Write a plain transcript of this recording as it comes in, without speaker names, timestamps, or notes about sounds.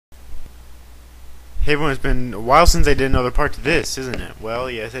Hey everyone, it's been a while since I did another part to this, isn't it? Well,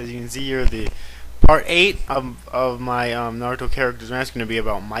 yes, as you can see here, the part 8 of my Naruto characters are going to be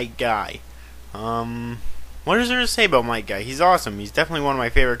about Might Guy. What is there to say about Might Guy? He's awesome. He's definitely one of my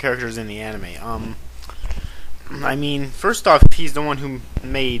favorite characters in the anime. I mean, first off, he's the one who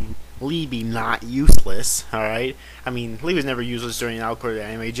made Lee be not useless, alright? I mean, Lee was never useless during the outcourse of the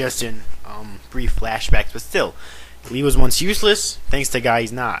anime, just in brief flashbacks, but still. Lee was once useless, thanks to Guy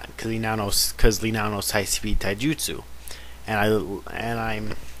he's not, because Lee now knows high speed taijutsu, and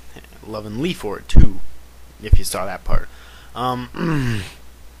I'm loving Lee for it too, if you saw that part.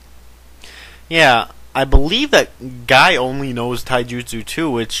 Yeah, I believe that Guy only knows taijutsu too,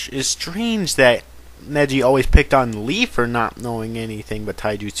 which is strange that Neji always picked on Lee for not knowing anything but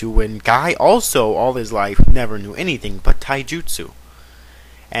taijutsu, when Guy also all his life never knew anything but taijutsu.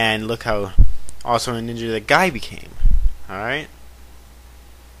 And look how awesome a ninja that Guy became. Alright?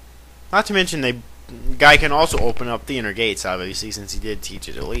 Not to mention, Guy can also open up the inner gates, obviously, since he did teach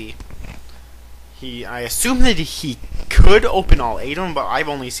it to Lee. I assume that he could open all 8 of them, but I've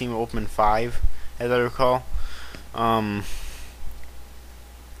only seen him open 5, as I recall.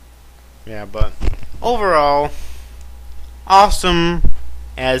 Yeah, but overall, awesome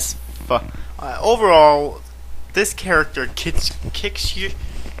as fuck. Overall, this character kicks your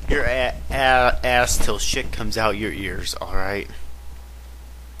ass till shit comes out your ears, alright?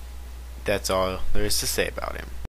 That's all there is to say about him.